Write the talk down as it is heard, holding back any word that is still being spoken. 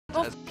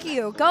fuck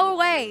you. Go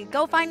away.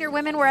 Go find your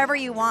women wherever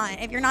you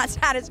want if you're not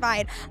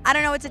satisfied. I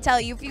don't know what to tell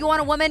you. If you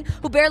want a woman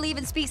who barely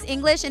even speaks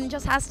English and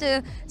just has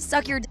to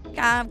suck your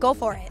dick, go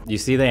for it. You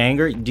see the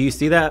anger? Do you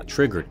see that?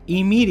 Triggered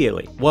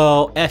immediately.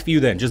 Well, F you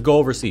then. Just go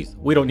overseas.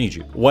 We don't need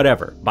you.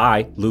 Whatever.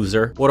 Bye,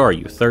 loser. What are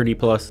you, 30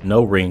 plus?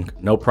 No ring,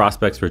 no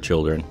prospects for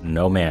children,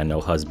 no man,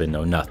 no husband,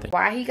 no nothing.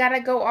 Why he gotta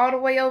go all the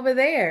way over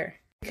there?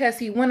 Because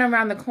he went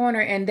around the corner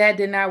and that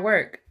did not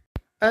work.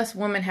 Us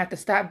women have to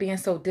stop being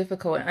so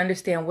difficult and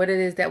understand what it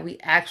is that we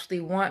actually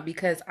want,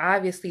 because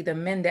obviously the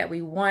men that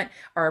we want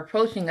are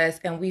approaching us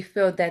and we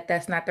feel that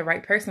that's not the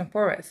right person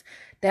for us.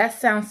 That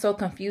sounds so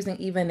confusing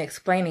even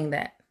explaining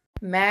that.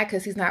 Mad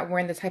because he's not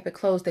wearing the type of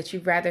clothes that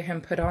you'd rather him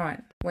put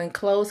on. When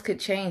clothes could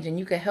change and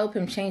you could help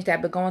him change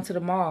that by going to the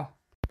mall.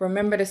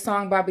 Remember the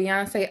song by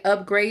Beyonce,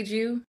 Upgrade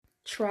You?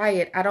 Try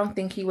it. I don't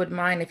think he would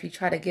mind if you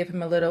try to give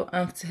him a little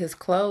oomph to his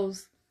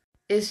clothes.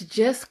 It's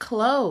just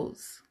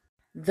clothes.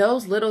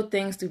 Those little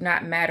things do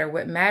not matter.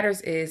 What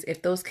matters is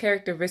if those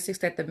characteristics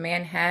that the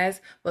man has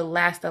will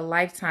last a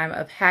lifetime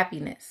of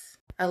happiness,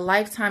 a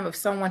lifetime of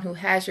someone who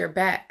has your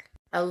back,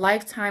 a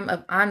lifetime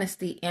of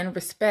honesty and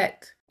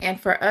respect, and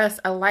for us,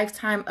 a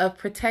lifetime of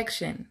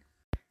protection.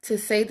 To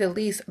say the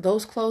least,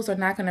 those clothes are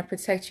not going to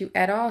protect you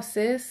at all,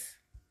 sis.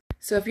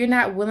 So if you're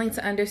not willing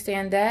to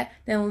understand that,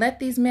 then let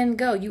these men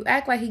go. You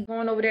act like he's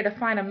going over there to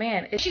find a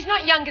man. She's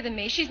not younger than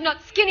me, she's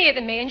not skinnier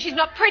than me, and she's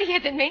not prettier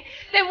than me.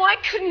 Then why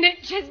couldn't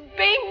it just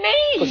be me?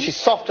 Because she's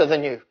softer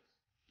than you.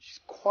 She's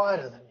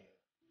quieter than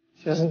you.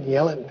 She doesn't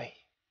yell at me,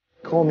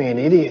 call me an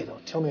idiot, or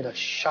tell me to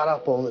shut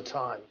up all the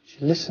time. She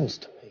listens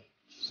to me.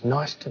 She's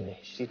nice to me.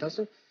 She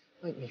doesn't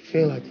make me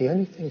feel like the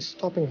only thing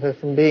stopping her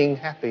from being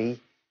happy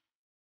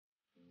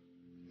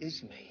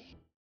is me.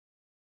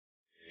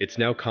 It's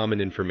now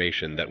common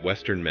information that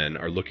Western men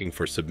are looking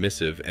for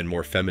submissive and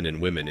more feminine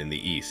women in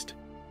the East.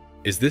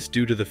 Is this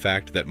due to the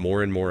fact that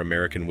more and more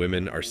American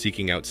women are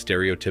seeking out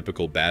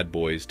stereotypical bad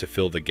boys to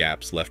fill the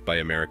gaps left by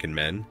American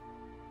men?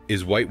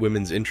 Is white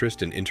women's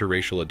interest in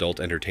interracial adult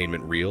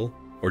entertainment real,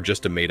 or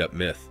just a made-up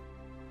myth?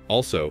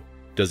 Also,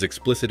 does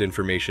explicit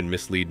information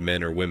mislead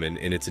men or women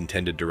in its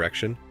intended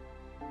direction?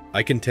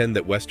 I contend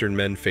that Western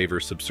men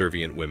favor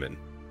subservient women.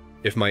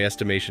 If my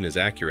estimation is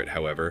accurate,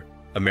 however,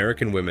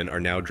 American women are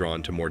now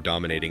drawn to more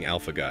dominating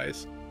alpha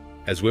guys.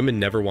 As women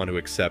never want to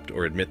accept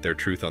or admit their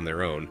truth on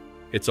their own,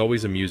 it's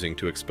always amusing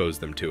to expose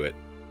them to it.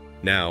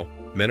 Now,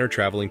 men are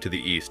traveling to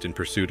the East in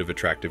pursuit of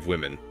attractive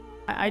women.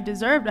 I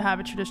deserve to have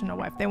a traditional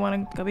wife. They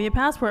want to go be a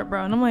passport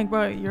bro. And I'm like,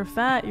 bro, you're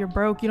fat, you're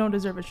broke, you don't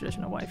deserve a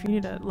traditional wife. You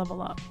need to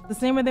level up. The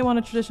same way they want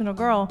a traditional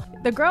girl.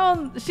 The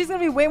girl, she's going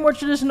to be way more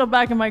traditional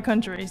back in my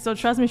country. So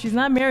trust me, she's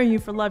not marrying you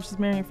for love, she's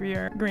marrying you for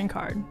your green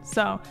card.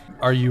 So.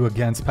 Are you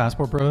against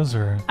passport bros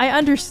or? I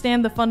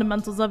understand the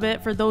fundamentals of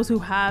it for those who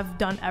have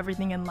done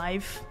everything in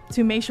life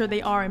to make sure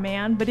they are a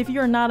man. But if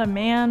you're not a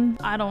man,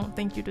 I don't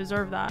think you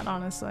deserve that,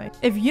 honestly.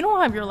 If you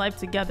don't have your life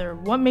together,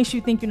 what makes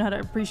you think you know how to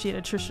appreciate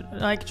a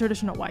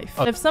traditional wife?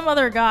 If some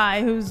other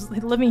guy who's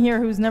living here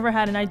who's never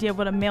had an idea of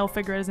what a male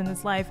figure is in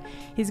his life,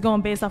 he's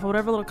going based off of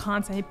whatever little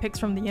content he picks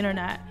from the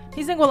internet.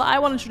 He's saying, well, I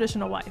want a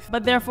traditional wife.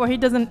 But therefore, he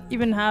doesn't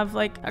even have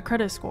like a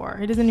credit score.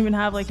 He doesn't even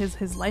have like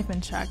his life in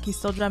check. He's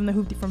still driving the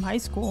hoopty from high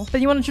school.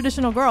 But you want a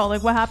traditional girl.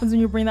 Like what happens when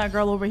you bring that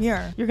girl over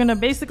here? You're going to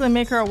basically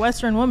make her a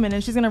Western woman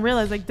and she's going to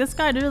realize like this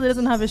guy really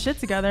doesn't have his shit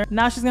together.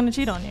 Now she's going to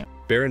cheat on you.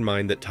 Bear in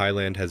mind that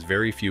Thailand has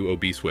very few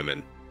obese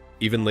women.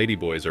 Even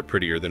ladyboys are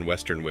prettier than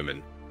Western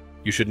women.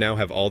 You should now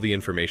have all the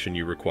information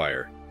you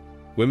require.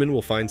 Women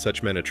will find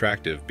such men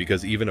attractive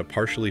because even a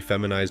partially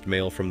feminized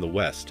male from the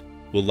West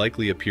will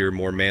likely appear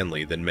more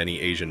manly than many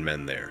Asian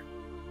men there.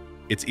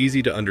 It's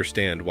easy to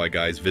understand why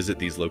guys visit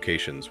these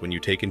locations when you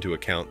take into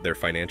account their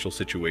financial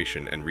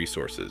situation and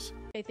resources.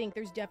 I think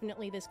there's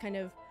definitely this kind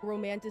of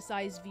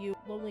romanticized view.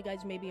 Lonely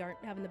guys maybe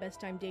aren't having the best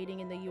time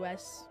dating in the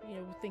US,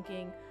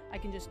 thinking I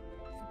can just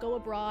go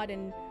abroad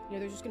and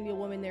there's just gonna be a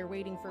woman there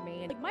waiting for me.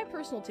 And like my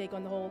personal take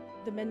on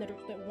the men that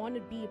want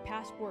to be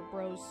passport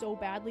bros so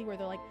badly, where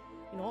they're like,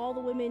 all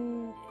the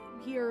women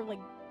here, like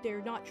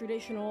they're not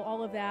traditional,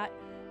 all of that.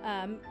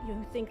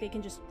 Who think they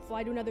can just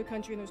fly to another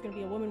country and there's going to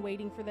be a woman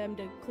waiting for them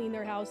to clean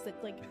their house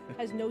that like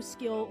has no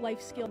life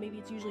skill. Maybe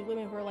it's usually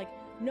women who are like,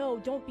 no,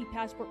 don't be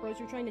passport bros.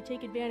 You're trying to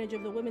take advantage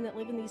of the women that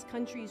live in these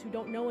countries who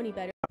don't know any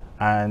better.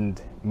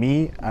 And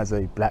me as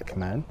a black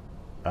man,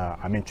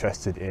 I'm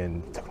interested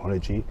in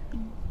technology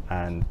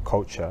and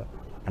culture,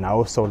 and I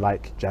also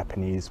like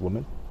Japanese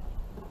women.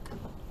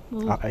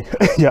 Does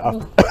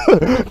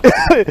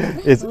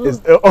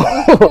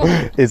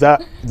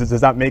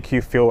that make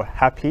you feel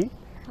happy?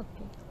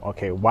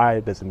 Okay, why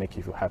does it make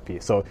you feel happy?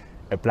 So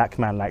a black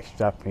man likes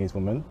Japanese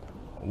women.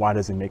 Why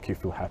does it make you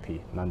feel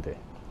happy, Nande?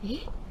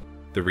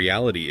 The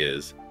reality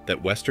is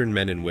that Western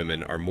men and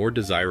women are more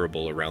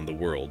desirable around the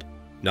world,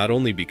 not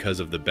only because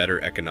of the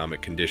better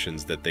economic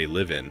conditions that they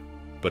live in,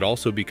 but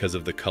also because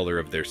of the color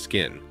of their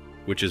skin,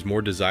 which is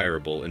more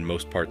desirable in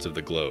most parts of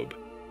the globe.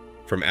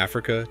 From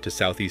Africa to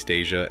Southeast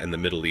Asia and the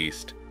Middle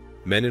East,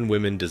 men and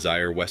women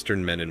desire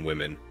Western men and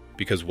women,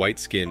 because white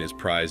skin is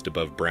prized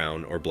above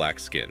brown or black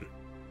skin.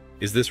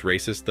 Is this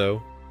racist,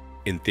 though?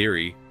 In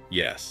theory,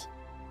 yes.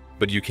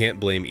 But you can't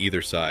blame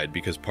either side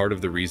because part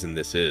of the reason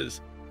this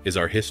is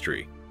our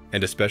history,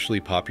 and especially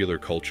popular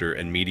culture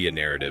and media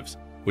narratives,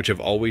 which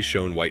have always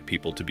shown white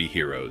people to be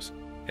heroes,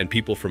 and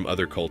people from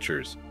other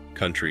cultures,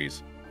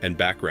 countries, and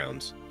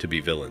backgrounds to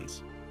be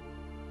villains.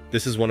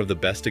 This is one of the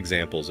best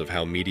examples of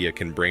how media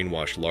can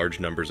brainwash large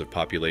numbers of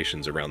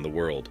populations around the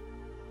world.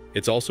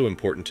 It's also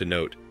important to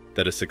note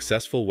that a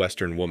successful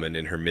Western woman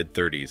in her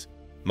mid-30s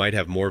might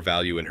have more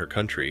value in her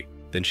country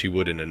than she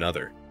would in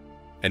another.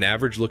 An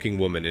average-looking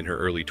woman in her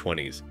early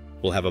 20s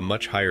will have a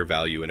much higher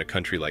value in a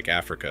country like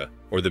Africa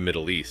or the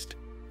Middle East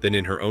than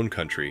in her own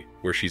country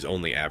where she's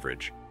only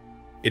average.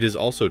 It is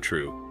also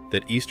true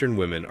that Eastern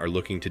women are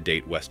looking to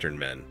date Western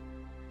men.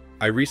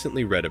 I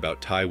recently read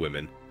about Thai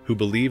women who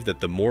believe that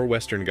the more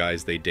Western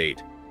guys they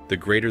date, the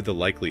greater the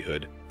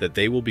likelihood that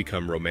they will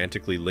become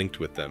romantically linked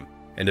with them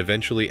and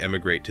eventually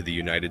emigrate to the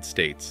United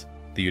States,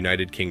 the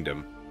United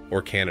Kingdom,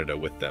 or Canada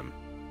with them.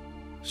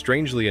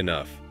 Strangely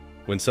enough,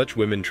 when such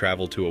women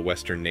travel to a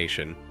Western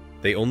nation,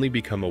 they only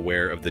become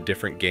aware of the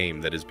different game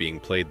that is being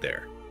played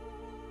there.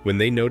 When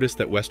they notice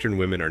that Western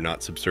women are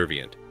not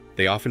subservient,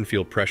 they often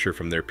feel pressure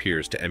from their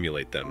peers to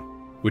emulate them,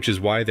 which is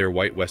why their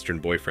white Western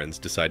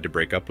boyfriends decide to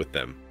break up with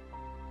them.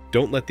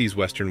 Don't let these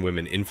Western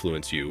women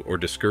influence you or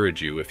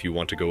discourage you if you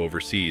want to go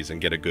overseas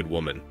and get a good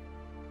woman.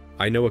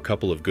 I know a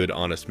couple of good,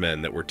 honest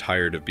men that were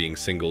tired of being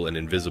single and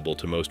invisible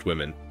to most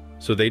women,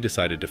 so they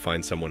decided to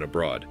find someone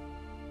abroad.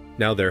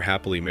 Now they're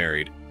happily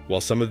married, while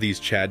some of these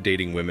Chad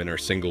dating women are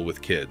single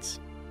with kids.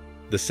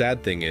 The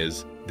sad thing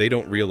is, they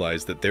don't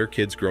realize that their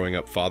kids growing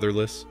up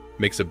fatherless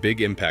makes a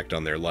big impact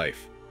on their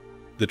life.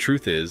 The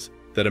truth is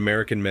that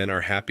American men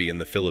are happy in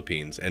the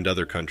Philippines and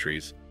other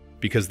countries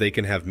because they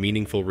can have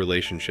meaningful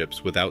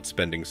relationships without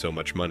spending so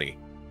much money.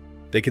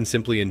 They can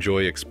simply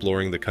enjoy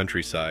exploring the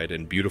countryside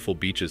and beautiful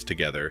beaches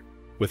together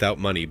without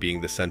money being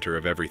the center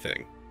of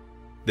everything.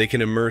 They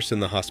can immerse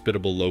in the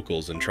hospitable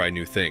locals and try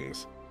new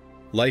things.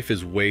 Life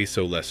is way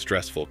so less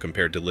stressful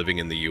compared to living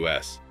in the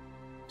US.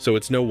 So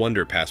it's no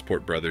wonder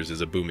Passport Brothers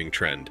is a booming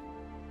trend.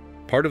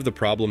 Part of the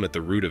problem at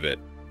the root of it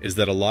is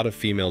that a lot of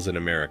females in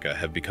America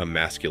have become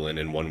masculine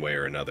in one way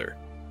or another.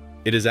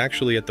 It is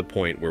actually at the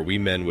point where we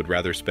men would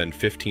rather spend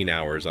 15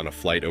 hours on a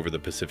flight over the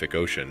Pacific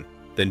Ocean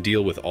than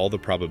deal with all the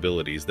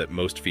probabilities that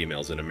most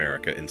females in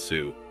America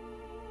ensue.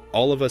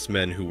 All of us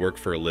men who work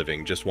for a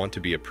living just want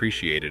to be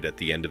appreciated at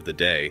the end of the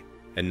day,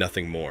 and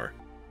nothing more.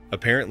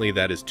 Apparently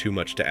that is too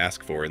much to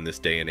ask for in this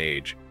day and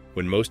age,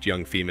 when most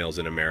young females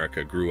in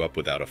America grew up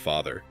without a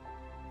father.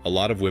 A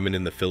lot of women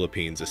in the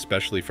Philippines,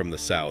 especially from the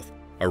South,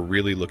 are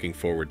really looking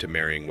forward to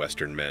marrying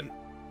Western men.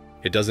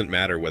 It doesn't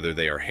matter whether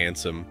they are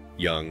handsome,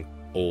 young,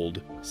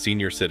 old,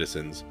 senior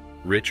citizens,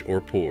 rich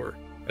or poor,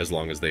 as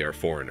long as they are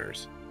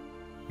foreigners.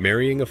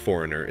 Marrying a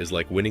foreigner is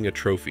like winning a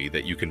trophy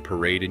that you can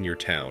parade in your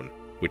town,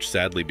 which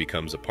sadly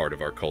becomes a part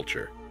of our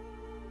culture.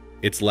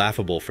 It's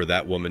laughable for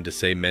that woman to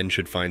say men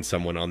should find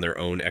someone on their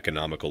own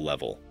economical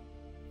level.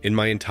 In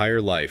my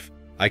entire life,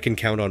 I can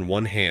count on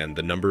one hand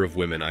the number of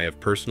women I have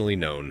personally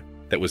known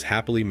that was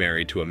happily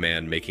married to a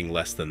man making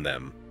less than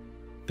them.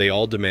 They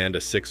all demand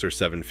a 6 or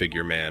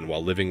 7-figure man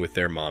while living with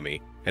their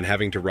mommy and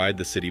having to ride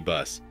the city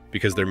bus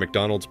because their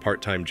McDonald's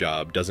part-time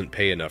job doesn't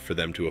pay enough for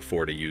them to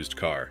afford a used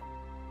car.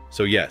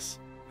 So yes,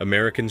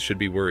 Americans should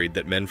be worried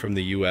that men from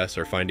the US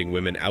are finding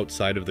women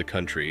outside of the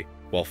country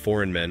while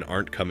foreign men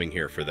aren't coming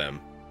here for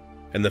them.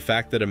 And the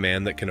fact that a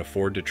man that can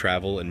afford to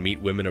travel and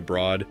meet women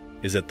abroad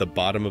is at the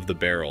bottom of the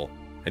barrel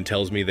and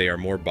tells me they are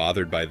more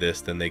bothered by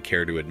this than they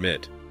care to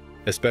admit,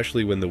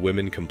 especially when the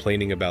women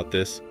complaining about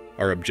this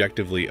are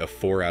objectively a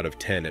 4 out of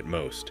 10 at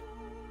most.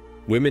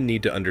 Women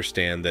need to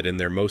understand that in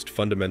their most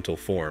fundamental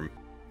form,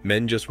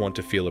 men just want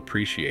to feel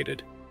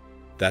appreciated.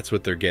 That's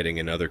what they're getting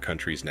in other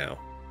countries now.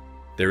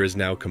 There is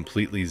now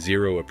completely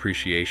zero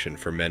appreciation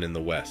for men in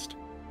the West.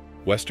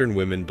 Western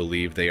women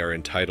believe they are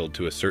entitled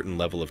to a certain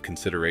level of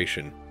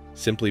consideration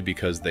simply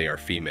because they are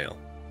female.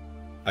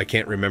 I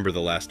can't remember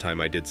the last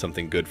time I did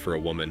something good for a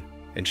woman,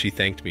 and she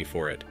thanked me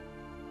for it.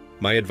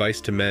 My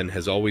advice to men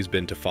has always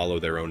been to follow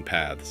their own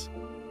paths.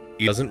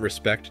 He doesn't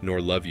respect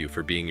nor love you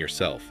for being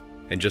yourself,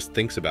 and just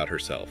thinks about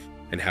herself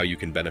and how you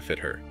can benefit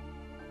her.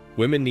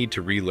 Women need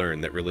to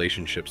relearn that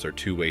relationships are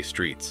two-way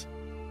streets.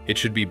 It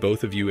should be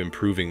both of you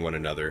improving one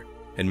another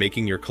and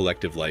making your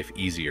collective life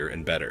easier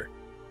and better.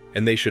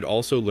 And they should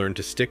also learn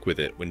to stick with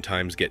it when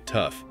times get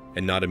tough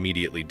and not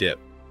immediately dip.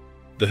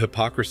 The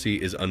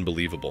hypocrisy is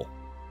unbelievable.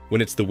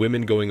 When it's the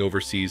women going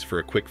overseas for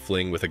a quick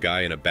fling with a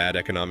guy in a bad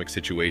economic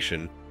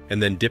situation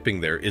and then dipping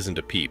there isn't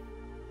a peep.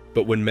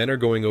 But when men are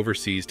going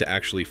overseas to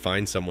actually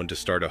find someone to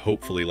start a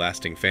hopefully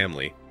lasting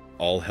family,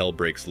 all hell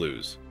breaks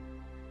loose.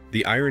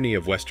 The irony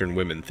of Western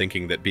women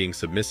thinking that being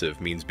submissive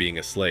means being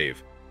a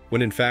slave,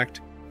 when in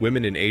fact,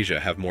 women in Asia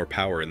have more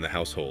power in the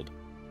household.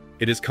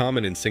 It is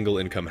common in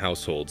single-income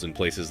households in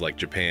places like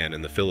Japan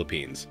and the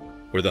Philippines,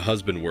 where the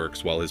husband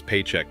works while his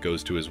paycheck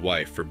goes to his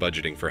wife for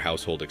budgeting for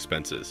household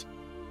expenses.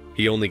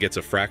 He only gets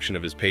a fraction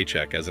of his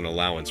paycheck as an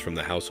allowance from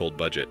the household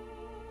budget.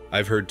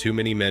 I've heard too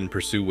many men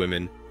pursue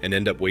women and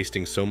end up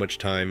wasting so much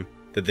time,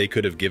 that they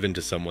could have given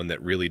to someone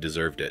that really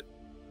deserved it.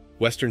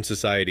 Western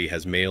society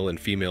has male and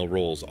female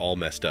roles all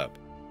messed up.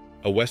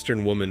 A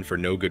Western woman, for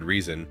no good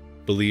reason,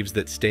 believes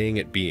that staying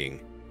at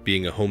being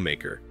a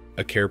homemaker,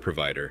 a care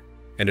provider,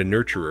 and a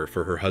nurturer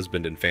for her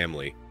husband and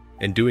family,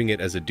 and doing it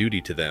as a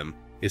duty to them,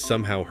 is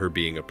somehow her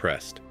being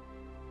oppressed.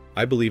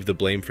 I believe the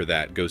blame for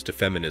that goes to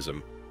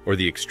feminism, or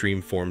the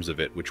extreme forms of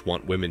it which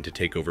want women to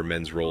take over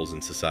men's roles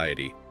in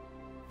society.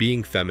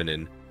 Being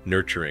feminine,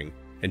 nurturing,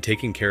 and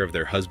taking care of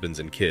their husbands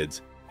and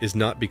kids is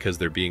not because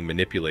they're being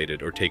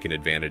manipulated or taken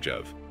advantage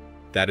of.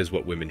 That is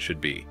what women should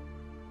be.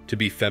 To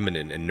be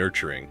feminine and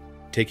nurturing,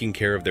 taking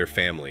care of their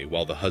family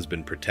while the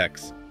husband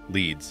protects,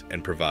 leads,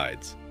 and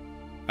provides.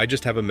 I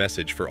just have a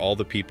message for all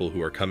the people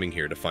who are coming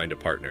here to find a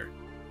partner.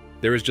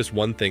 There is just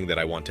one thing that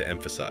I want to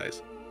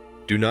emphasize.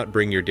 Do not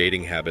bring your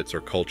dating habits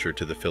or culture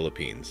to the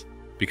Philippines,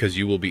 because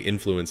you will be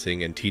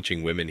influencing and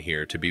teaching women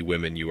here to be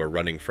women you are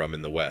running from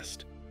in the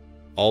West.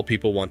 All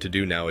people want to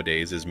do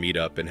nowadays is meet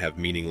up and have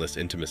meaningless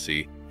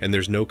intimacy, and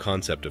there's no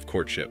concept of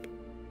courtship.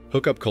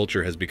 Hookup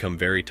culture has become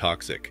very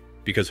toxic,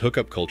 because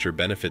hookup culture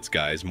benefits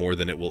guys more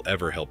than it will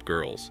ever help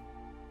girls.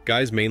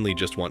 Guys mainly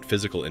just want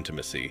physical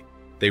intimacy.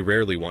 They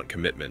rarely want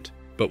commitment,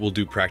 but will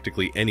do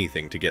practically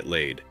anything to get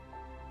laid.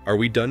 Are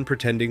we done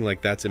pretending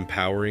like that's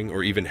empowering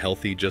or even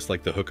healthy, just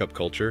like the hookup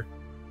culture?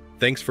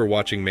 Thanks for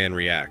watching Man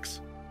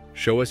Reacts.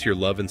 Show us your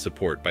love and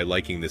support by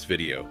liking this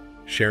video,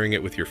 sharing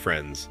it with your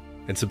friends,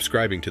 and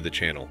subscribing to the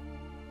channel.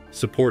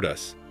 Support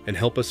us and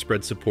help us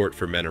spread support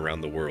for men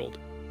around the world.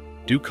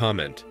 Do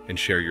comment and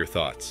share your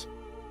thoughts.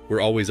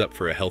 We're always up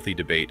for a healthy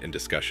debate and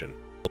discussion.